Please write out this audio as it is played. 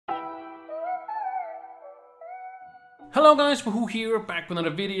Hello guys, Wahoo here, back with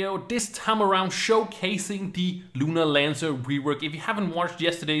another video, this time around showcasing the Lunar LANCER rework. If you haven't watched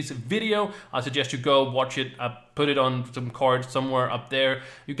yesterday's video, I suggest you go watch it. I put it on some card somewhere up there.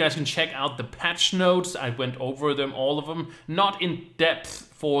 You guys can check out the patch notes. I went over them, all of them. Not in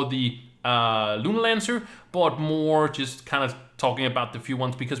depth for the Lunar LANCER, but more just kind of talking about the few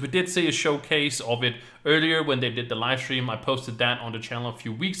ones, because we did see a showcase of it earlier when they did the live stream. I posted that on the channel a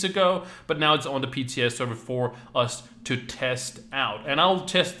few weeks ago, but now it's on the PTS server for us to test out. And I'll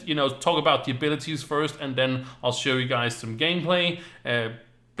test, talk about the abilities first, and then I'll show you guys some gameplay,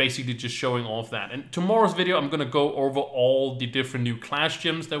 basically just showing off that. And tomorrow's video, I'm gonna go over all the different new class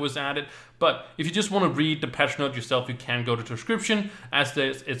gems that was added. But if you just want to read the patch note yourself, you can go to the description, as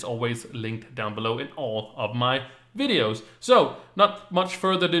it's always linked down below in all of my videos. So not much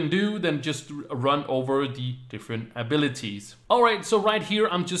further ado than just run over the different abilities. All right, so right here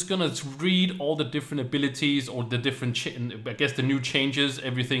I'm just gonna read all the different abilities, or the different I guess the new changes,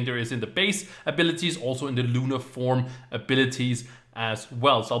 everything there is in the base abilities, also in the lunar form abilities as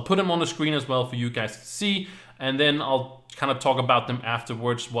well. So I'll put them on the screen as well for you guys to see, and then I'll kind of talk about them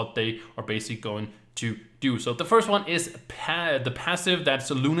afterwards, what they are basically going to do. So the first one is the passive, that's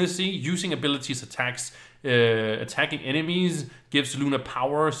a lunacy. Using abilities attacking enemies gives Lunar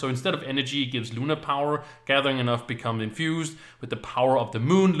power. So instead of energy, it gives Lunar power. Gathering enough become infused with the power of the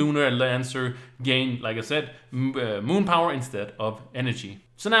moon. Lunar and Lancer gain, like I said, moon power instead of energy.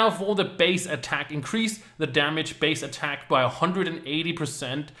 So now for the base attack, increase the damage base attack by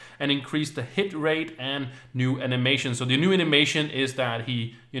 180% and increase the hit rate and new animation. So the new animation is that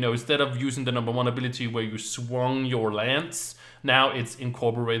he, instead of using the #1 ability where you swung your lance, now it's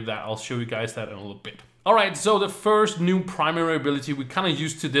incorporated that. I'll show you guys that in a little bit. All right, so the first new primary ability, we kind of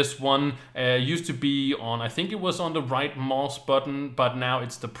used to this one, used to be on, I think it was on the right mouse button, but now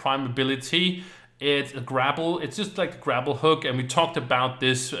it's the prime ability. It's a grapple, it's just like a grapple hook, and we talked about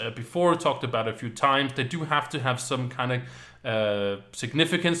this before, talked about it a few times. They do have to have some kind of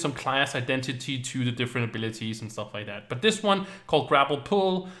significance, some class identity to the different abilities and stuff like that. But this one, called grapple,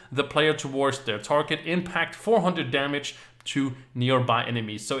 pull the player towards their target, impact 400 damage to nearby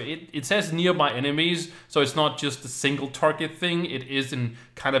enemies. So it says nearby enemies, so it's not just a single target thing. It is in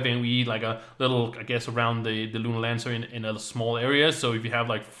kind of like a little, I guess, around the Lunar LANCER in a small area. So if you have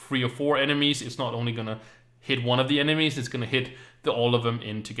like 3 or 4 enemies, it's not only gonna hit one of the enemies, it's gonna hit all of them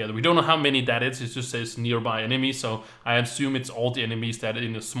in together. We don't know how many that is, it just says nearby enemies, so I assume it's all the enemies that are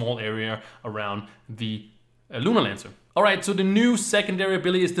in a small area around the Lunar LANCER. Alright, so the new secondary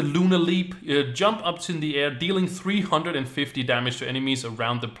ability is the Lunar Leap. Jump up in the air, dealing 350 damage to enemies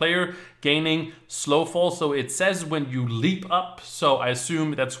around the player, gaining slow fall. So it says when you leap up, so I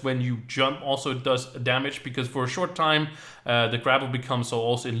assume that's when you jump also does damage, because for a short time the grapple becomes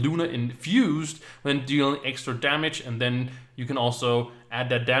also Lunar infused when dealing extra damage, and then you can also add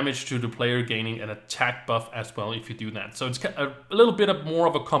that damage to the player, gaining an attack buff as well if you do that. So it's a little bit more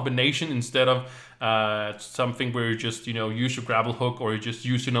of a combination instead of something where you just use your grapple hook, or you just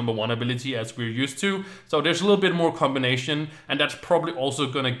use your #1 ability as we're used to. So there's a little bit more combination, and that's probably also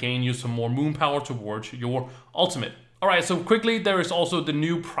gonna gain you some more moon power towards your ultimate. Alright, so quickly, there is also the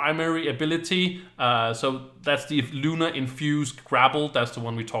new primary ability. So that's the Lunar Infused Grapple. That's the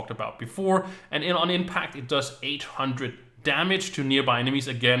one we talked about before. And on impact, it does 800 damage to nearby enemies.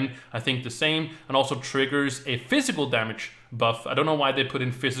 Again, I think the same. And also triggers a physical damage buff. I don't know why they put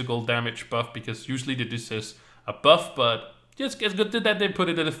in physical damage buff, because usually this is a buff, but it's good that they put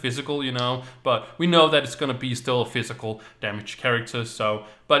it in a physical, but we know that it's gonna be still a physical damage character. So,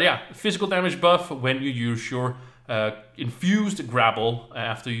 but yeah, physical damage buff when you use your infused grapple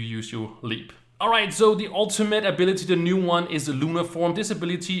after you use your leap. Alright, so the ultimate ability, the new one, is the Lunar form. This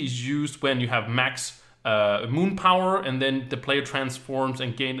ability is used when you have max moon power, and then the player transforms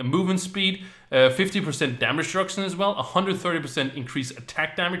and gain a movement speed, 50% damage reduction as well, 130% increased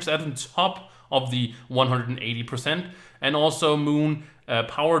attack damage. That's on top of the 180%, and also moon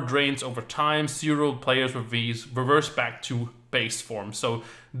power drains over time. 0 players reverse back to base form. So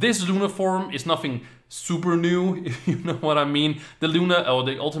this Lunar form is nothing super new, if you know what I mean. The Lunar, or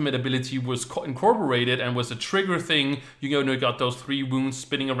the ultimate ability, was incorporated and was a trigger thing. You got those 3 wounds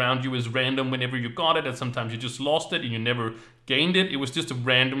spinning around you as random whenever you got it, and sometimes you just lost it and you never gained it. It was just a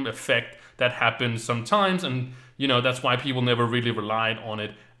random effect that happened sometimes, and that's why people never really relied on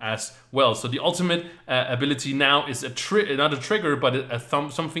it as well. So the ultimate ability now is not a trigger, but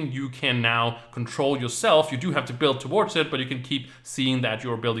something you can now control yourself. You do have to build towards it, but you can keep seeing that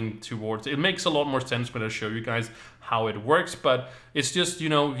you're building towards it. It makes a lot more sense when I show you guys how it works, but it's just,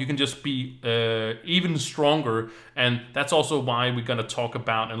 you can just be even stronger. And that's also why we're gonna talk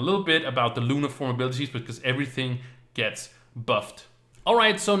about a little bit about the Lunar form abilities, because everything gets buffed.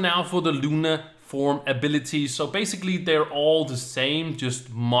 Alright, so now for the Lunar form abilities. So basically they're all the same, just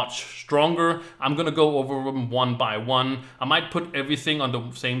much stronger. I'm gonna go over them one by one. I might put everything on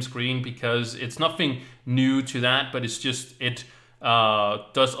the same screen because it's nothing new to that, but it's just, it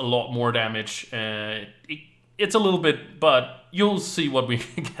does a lot more damage. It's a little bit, but you'll see what we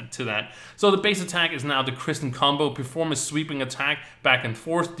get to that. So the base attack is now the Christian combo. Perform a sweeping attack back and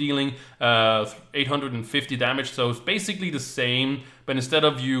forth, dealing 850 damage. So it's basically the same, but instead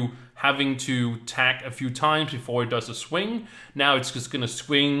of you having to tack a few times before it does a swing, now it's just gonna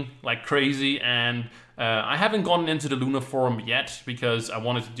swing like crazy. And I haven't gotten into the Lunar form yet because I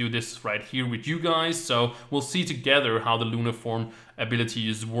wanted to do this right here with you guys. So we'll see together how the Lunar form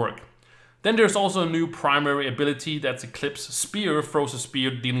abilities work. Then there's also a new primary ability, that's Eclipse Spear. Throws a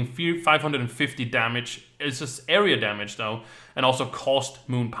spear dealing 550 damage. It's just area damage though, and also cost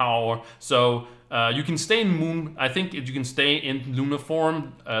moon power. So you can stay in moon, I think you can stay in Lunar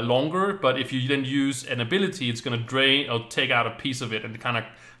form longer, but if you then use an ability, it's gonna drain or take out a piece of it and kind of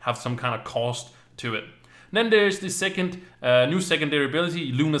have some kind of cost to it. Then there's the second new secondary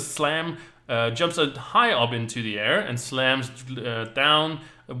ability, Lunar Slam. Jumps high up into the air and slams down,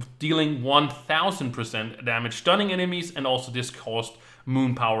 dealing 1000% damage, stunning enemies, and also this cost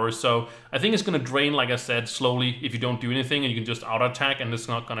moon power. So I think it's going to drain, like I said, slowly if you don't do anything, and you can just auto attack and it's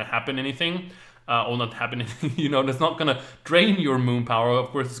not going to happen anything. Or not happen, you know, that's not going to drain your moon power. Of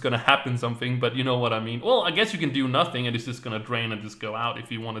course, it's going to happen something, but you know what I mean. Well, I guess you can do nothing and it's just going to drain and just go out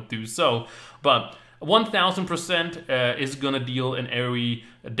if you want to do so. But 1000% is gonna deal an area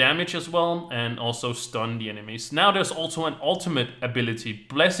damage as well, and also stun the enemies. Now there's also an ultimate ability,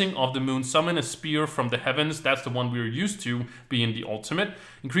 Blessing of the Moon. Summon a spear from the heavens. That's the one we're used to being the ultimate.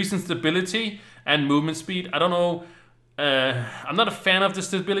 Increasing stability and movement speed. I don't know, I'm not a fan of the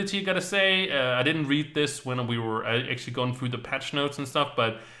stability, gotta say. I didn't read this when we were actually going through the patch notes and stuff,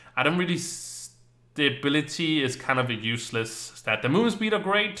 but I don't really, the ability is kind of a useless stat. The movement speed are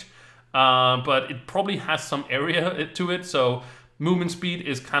great, but it probably has some area to it. So movement speed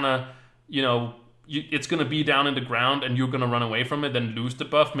is kind of, you know, it's going to be down in the ground and you're going to run away from it, then lose the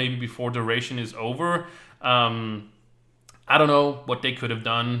buff maybe before duration is over. I don't know what they could have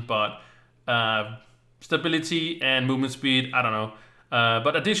done, but stability and movement speed, I don't know.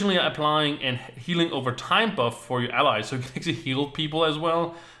 But additionally, applying and healing over time buff for your allies, so you can actually heal people as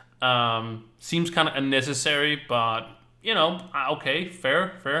well. Seems kind of unnecessary, but you know, okay,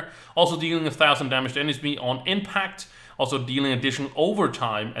 fair. Also dealing 1000 damage to enemy on impact. Also dealing additional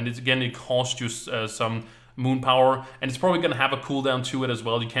overtime, and it's again, it costs you some moon power, and it's probably going to have a cooldown to it as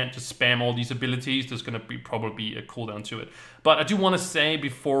well. You can't just spam all these abilities. There's going to be probably a cooldown to it. But I do want to say,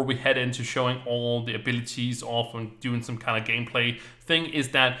 before we head into showing all the abilities off and doing some kind of gameplay thing, is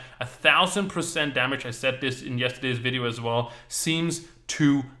that 1000% damage, I said this in yesterday's video as well, seems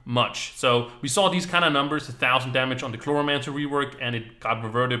too much. So we saw these kind of numbers, 1000 damage on the Chloromancer rework, and it got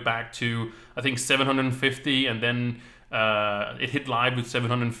reverted back to, I think, 750, and then it hit live with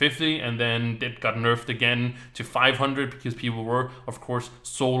 750, and then it got nerfed again to 500 because people were, of course,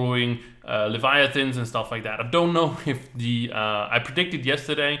 soloing Leviathans and stuff like that. I don't know if the I predicted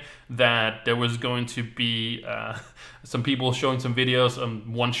yesterday that there was going to be some people showing some videos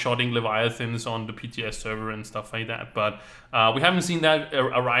on one-shotting Leviathans on the PTS server and stuff like that, but we haven't seen that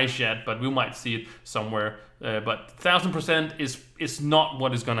arise yet, but we might see it somewhere. But 1000% is not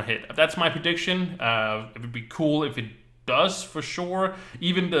what is gonna hit. That's my prediction. It would be cool if it does, for sure.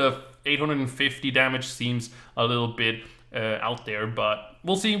 Even the 850 damage seems a little bit out there, but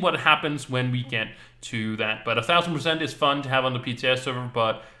we'll see what happens when we get to that. But 1000% is fun to have on the PTS server,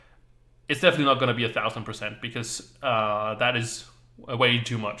 but it's definitely not going to be 1000% because that is way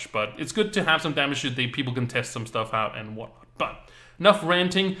too much. But it's good to have some damage so that people can test some stuff out and whatnot. But enough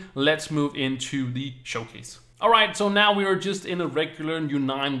ranting, let's move into the showcase. Alright, so now we are just in a regular new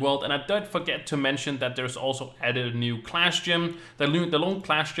 9 world, and I did forget to mention that there's also added a new class gem. The lone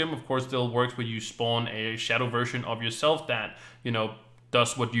class gem, of course, still works where you spawn a shadow version of yourself that, you know,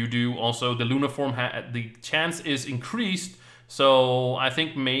 does what you do. Also, the Lunar form, the chance is increased, so I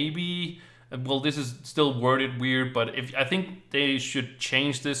think maybe, well, this is still worded weird, but I think they should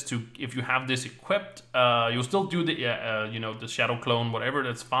change this to, if you have this equipped, you'll still do the, you know, the shadow clone, whatever,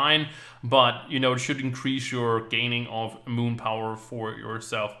 that's fine. But, you know, it should increase your gaining of moon power for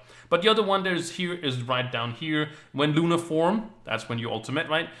yourself. But the other one there's here is right down here. When Lunar form, that's when you ultimate,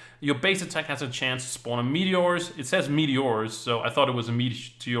 right? Your base attack has a chance to spawn a meteors. It says meteors, so I thought it was a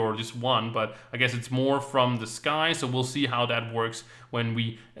meteor, just one, but I guess it's more from the sky. So we'll see how that works when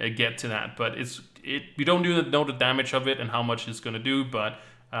we get to that. But we don't know the damage of it and how much it's gonna do, but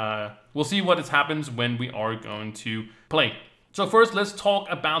we'll see what happens when we are going to play. So first, let's talk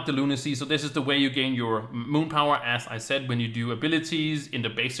about the lunacy. So this is the way you gain your moon power, as I said, when you do abilities in the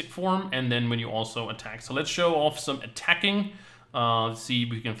basic form, and then when you also attack. So let's show off some attacking. Let's see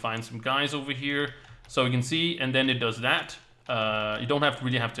if we can find some guys over here. So you can see, and then it does that. You don't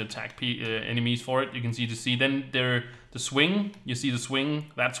really have to attack enemies for it. You can see then the swing. You see the swing,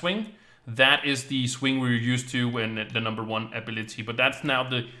 that swing. That is the swing we're used to when the #1 ability. But that's now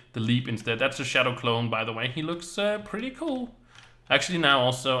the leap instead. That's a shadow clone, by the way. He looks pretty cool. Actually now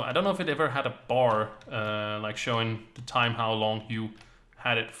also, I don't know if it ever had a bar like showing the time how long you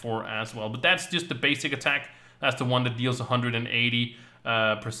had it for as well. But that's just the basic attack. That's the one that deals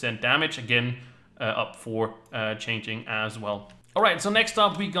 180% damage. Again, up for changing as well. Alright, so next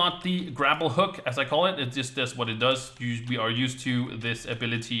up we got the grapple hook, as I call it. It just does what it does. We are used to this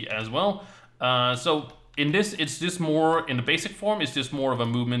ability as well. So in this, it's just more, in the basic form, it's just more of a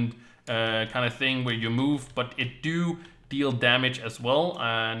movement kind of thing where you move, but it do deal damage as well.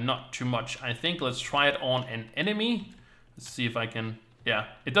 Not too much, I think. Let's try it on an enemy. Let's see if I can, yeah.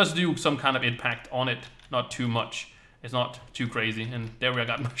 It does do some kind of impact on it, not too much. It's not too crazy, and there I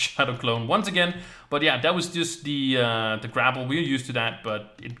got my shadow clone once again. But yeah, that was just the grapple. We're used to that,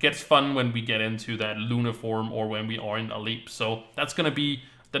 but it gets fun when we get into that lunar form or when we are in a leap. So that's gonna be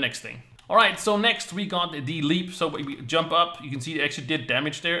the next thing. All right, so next we got the leap. So we jump up, you can see it actually did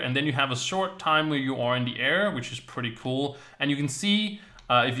damage there, and then you have a short time where you are in the air, which is pretty cool. And you can see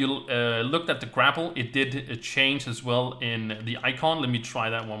if you looked at the grapple, it did change as well in the icon. Let me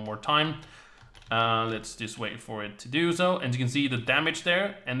try that one more time. Let's just wait for it to do so. And you can see the damage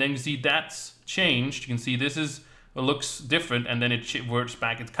there. And then you see that's changed. You can see this is, it looks different, and then it reverts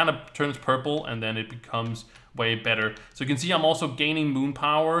back. It kind of turns purple, and then it becomes way better. So you can see I'm also gaining moon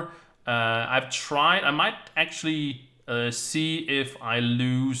power. I've tried, I might actually see if I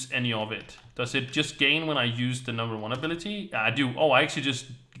lose any of it. Does it just gain when I use the #1 ability? Yeah, I do. Oh, you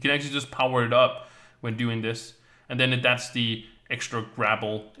can actually just power it up when doing this. And then that's the extra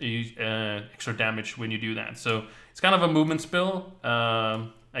grapple, extra damage when you do that. So it's kind of a movement spill.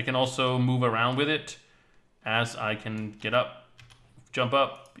 I can also move around with it as I can get up, jump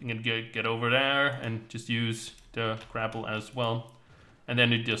up, you can get over there and just use the grapple as well. And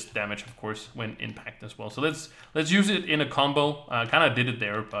then it just damage, of course, when impact as well. So let's use it in a combo. Kind of did it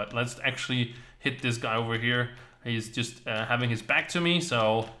there, but let's actually hit this guy over here. He's just having his back to me,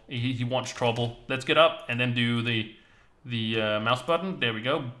 so he wants trouble. Let's get up and then do the mouse button. There we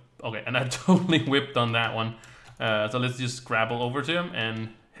go. Okay, and I totally whipped on that one. So let's just grapple over to him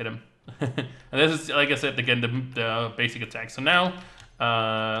and hit him. And this is, like I said, again, the basic attack. So now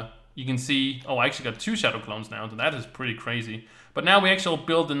you can see, oh, I actually got 2 shadow clones now, so that is pretty crazy. But now we actually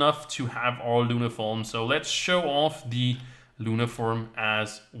build enough to have our lunar form. So let's show off the lunar form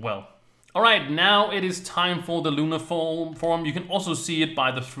as well. All right, now it is time for the lunar form. You can also see it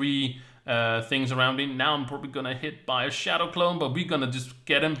by the 3 things around me. Now I'm probably gonna hit by a shadow clone, but we're gonna just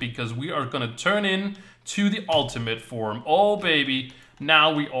get him because we are gonna turn in to the ultimate form. Oh baby,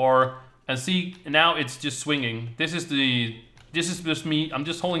 now we are, and see, now it's just swinging. This is just me. I'm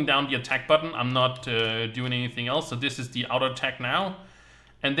just holding down the attack button. I'm not doing anything else. So this is the auto attack now.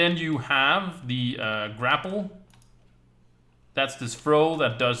 And then you have the grapple. That's this throw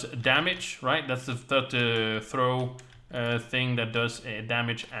that does damage, right? That's the throw thing that does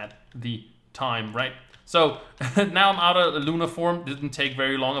damage at the time, right? So now I'm out of the lunar form. Didn't take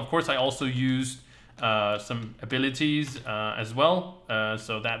very long. Of course, I also used some abilities as well.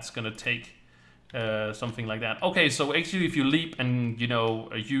 So that's gonna take something like that. Okay, so actually if you leap and, you know,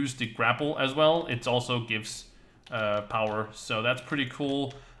 use the grapple as well, it also gives power. So that's pretty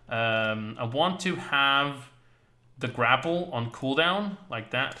cool. I want to have the grapple on cooldown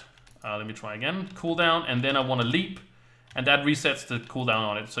like that. Let me try again. Cooldown, and then I want to leap, and that resets the cooldown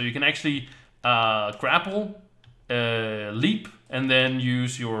on it. So you can actually grapple, leap, and then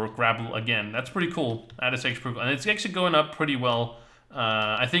use your grapple again. That's pretty cool. That is actually pretty cool. And it's actually going up pretty well.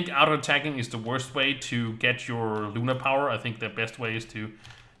 I think auto attacking is the worst way to get your lunar power. I think the best way is to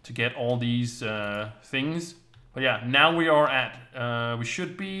get all these things. But yeah, now we are at, we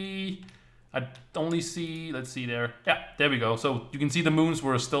should be, I only see, let's see there. Yeah, there we go. So you can see the moons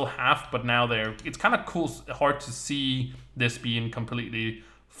were still half, but now it's kind of cool, hard to see this being completely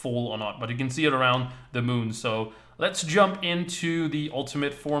full or not, but you can see it around the moon. So let's jump into the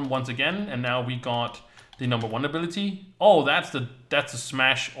ultimate form once again. And now we got the #1 ability. Oh, that's a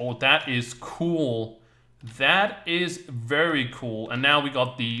smash. Oh, that is cool. That is very cool. And now we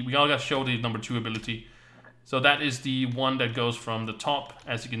gotta show the #2 ability. So that is the one that goes from the top,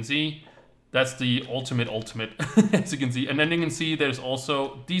 as you can see. That's the ultimate, as you can see. And then you can see there's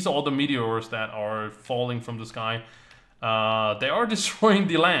also, these are all the meteors that are falling from the sky. They are destroying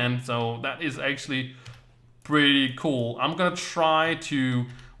the land, so that is actually pretty cool. I'm gonna try to,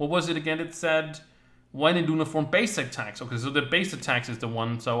 what was it again? It said, when in lunar form, base attacks. Okay, so the base attacks is the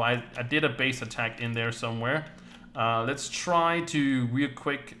one. So I did a base attack in there somewhere. Let's try to, real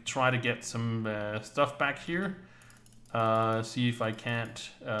quick, try to get some stuff back here. See if I can't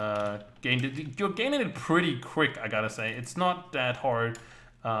gain it. You're gaining it pretty quick, I gotta say. It's not that hard.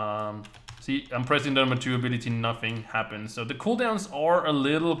 See, I'm pressing the number 2 ability, nothing happens. So the cooldowns are a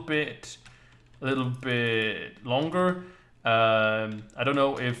little bit longer. I don't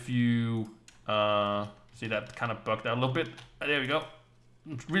know if you see, that kind of bugged out a little bit. There we go.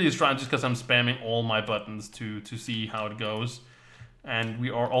 I'm really trying, just because I'm spamming all my buttons to see how it goes. And we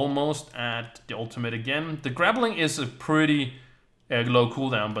are almost at the ultimate again. The grappling is a pretty low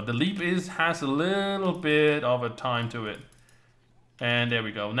cooldown, but the leap has a little bit of a time to it. And there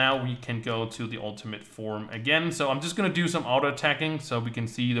we go. Now we can go to the ultimate form again. So I'm just gonna do some auto attacking so we can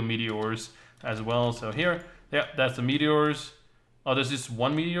see the meteors as well. So here, yeah, that's the meteors. Oh, there's just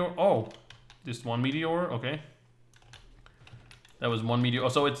one meteor. Oh, just one meteor. Okay. That was one meteor. Oh,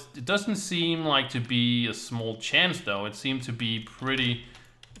 so it doesn't seem like to be a small chance, though. It seemed to be pretty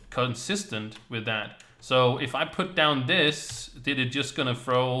consistent with that. So if I put down this, did it just gonna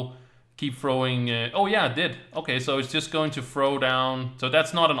keep throwing? Oh yeah, it did. Okay, so it's just going to throw down. So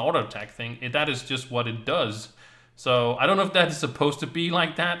that's not an auto attack thing. That is just what it does. So I don't know if that is supposed to be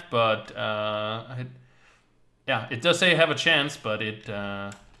like that, but yeah, it does say have a chance, but it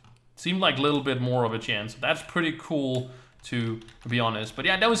seemed like a little bit more of a chance. That's pretty cool, to be honest. But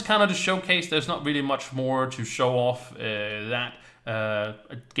yeah, that was kind of the showcase. There's not really much more to show off that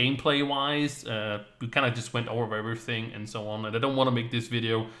gameplay wise. We kind of just went over everything and so on, and I don't want to make this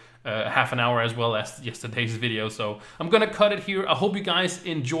video half an hour as well as yesterday's video, so I'm gonna cut it here. I hope you guys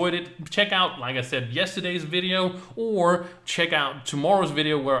enjoyed it. Check out, like I said, yesterday's video, or check out tomorrow's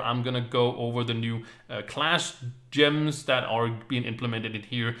video where I'm gonna go over the new class gems that are being implemented in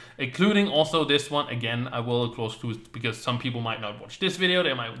here, including also this one. Again, I will close to it because some people might not watch this video,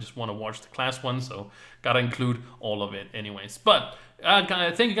 they might just want to watch the class one, so gotta include all of it anyways. But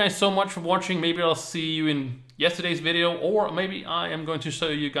thank you guys so much for watching. Maybe I'll see you in yesterday's video, or maybe I am going to show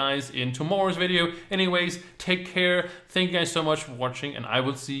you guys in tomorrow's video. Anyways, take care. Thank you guys so much for watching, and I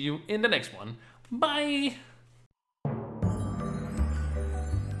will see you in the next one. Bye!